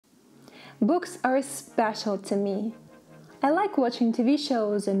Books are special to me. I like watching TV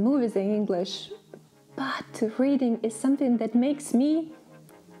shows and movies in English, but reading is something that makes me,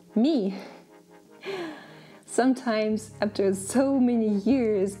 me. Sometimes, after so many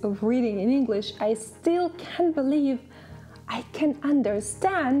years of reading in English, I still can't believe I can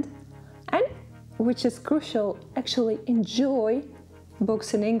understand and, which is crucial, actually enjoy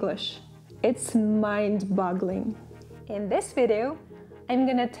books in English. It's mind-boggling. In this video, I'm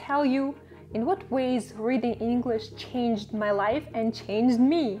gonna tell you in what ways reading in English changed my life and changed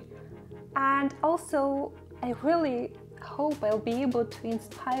me. And also, I really hope I'll be able to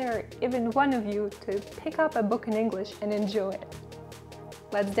inspire even one of you to pick up a book in English and enjoy it.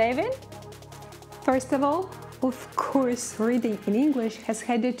 Let's dive in. First of all, of course, reading in English has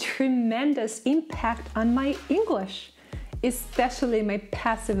had a tremendous impact on my English, especially my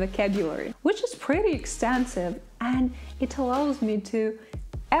passive vocabulary, which is pretty extensive, and it allows me to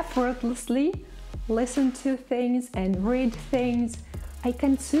effortlessly listen to things and read things. I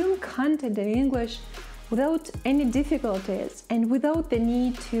consume content in English without any difficulties and without the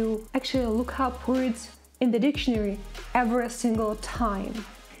need to actually look up words in the dictionary every single time.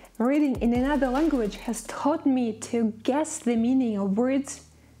 Reading in another language has taught me to guess the meaning of words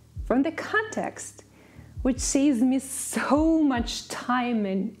from the context, which saves me so much time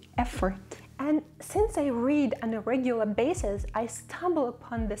and effort. And since I read on a regular basis, I stumble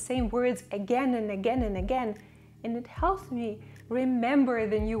upon the same words again and again and again, and it helps me remember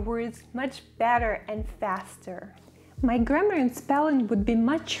the new words much better and faster. My grammar and spelling would be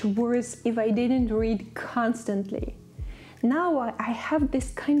much worse if I didn't read constantly. Now I have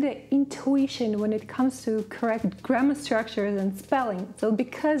this kind of intuition when it comes to correct grammar structures and spelling. So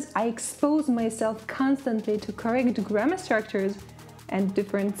because I expose myself constantly to correct grammar structures and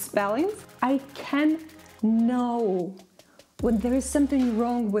different spellings, I can know when there is something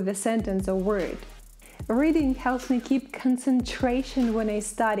wrong with a sentence or word. Reading helps me keep concentration when I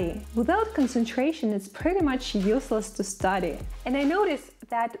study. Without concentration, it's pretty much useless to study. And I notice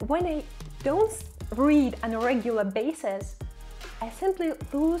that when I don't read on a regular basis, I simply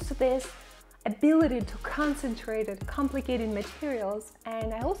lose this ability to concentrate on complicated materials,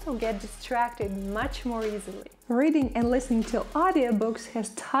 and I also get distracted much more easily. Reading and listening to audiobooks has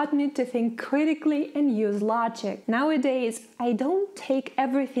taught me to think critically and use logic. Nowadays, I don't take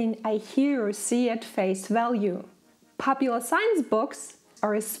everything I hear or see at face value. Popular science books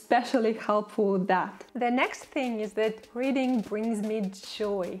are especially helpful with that. The next thing is that reading brings me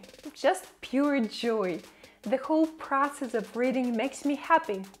joy, just pure joy. The whole process of reading makes me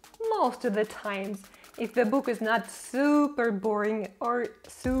happy, most of the times, if the book is not super boring or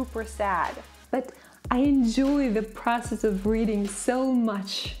super sad. But I enjoy the process of reading so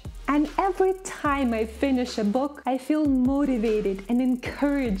much. And every time I finish a book, I feel motivated and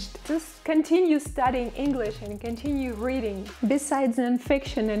encouraged to continue studying English and continue reading. Besides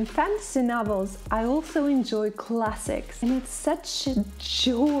non-fiction and fantasy novels, I also enjoy classics. And it's such a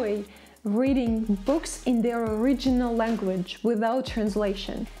joy reading books in their original language without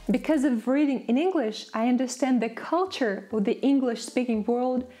translation. Because of reading in English, I understand the culture of the English-speaking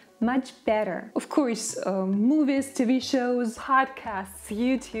world much better. Of course, movies, TV shows, podcasts,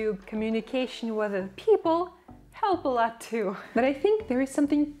 YouTube, communication with other people help a lot too. But I think there is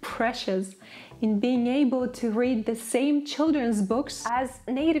something precious in being able to read the same children's books as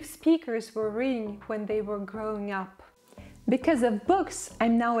native speakers were reading when they were growing up. Because of books,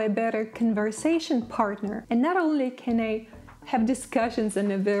 I'm now a better conversation partner, and not only can I have discussions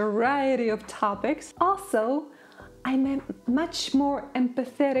on a variety of topics, also I'm a much more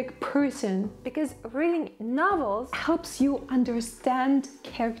empathetic person, because reading novels helps you understand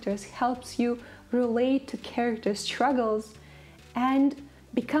characters, helps you relate to characters' struggles, and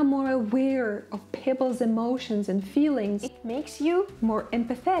become more aware of people's emotions and feelings. It makes you more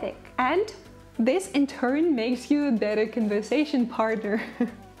empathetic, and this in turn makes you a better conversation partner.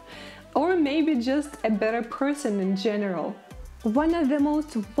 Or maybe just a better person in general. One of the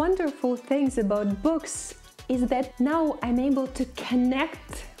most wonderful things about books is that now I'm able to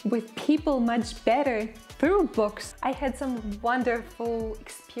connect with people much better through books. I had some wonderful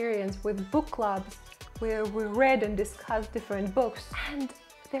experience with book clubs where we read and discussed different books. And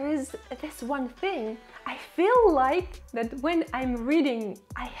there is this one thing, I feel like that when I'm reading,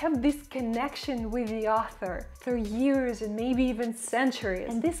 I have this connection with the author for years and maybe even centuries.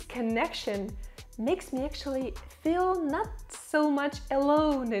 And this connection makes me actually feel not so much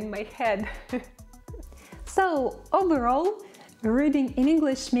alone in my head. So overall, reading in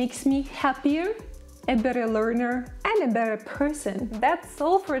English makes me happier, a better learner, and a better person. That's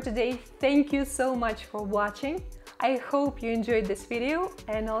all for today. Thank you so much for watching. I hope you enjoyed this video,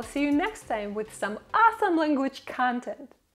 and I'll see you next time with some awesome language content.